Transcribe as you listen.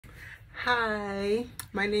Hi,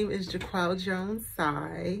 my name is Jaquel Jones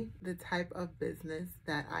Sy. The type of business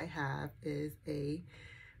that I have is a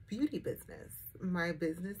beauty business. My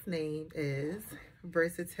business name is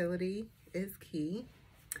Versatility is Key.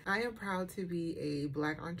 I am proud to be a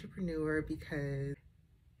Black entrepreneur because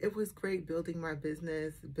it was great building my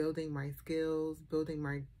business, building my skills, building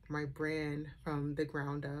my brand from the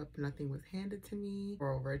ground up. Nothing was handed to me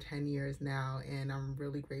for over 10 years now, and I'm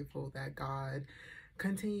really grateful that God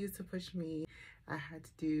continues to push me. I had to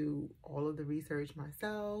do all of the research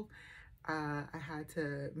myself. I had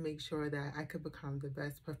to make sure that I could become the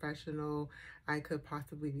best professional I could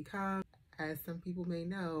possibly become. As some people may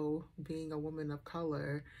know, being a woman of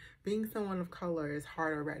color, being someone of color is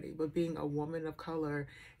hard already, but being a woman of color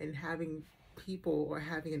and having people or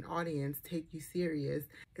having an audience take you serious,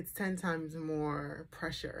 it's 10 times more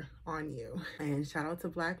pressure on you. And shout out to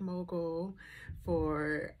Black Mogul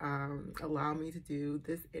for allowing me to do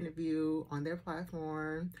this interview on their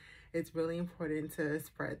platform. It's really important to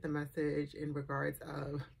spread the message in regards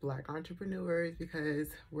of Black entrepreneurs because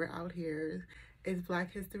we're out here. It's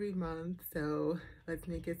Black History Month, so let's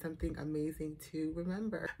make it something amazing to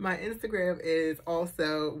remember. My Instagram is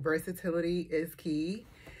also Versatilityiskey.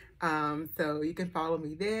 So you can follow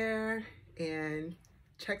me there and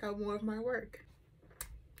check out more of my work.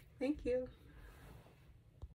 Thank you.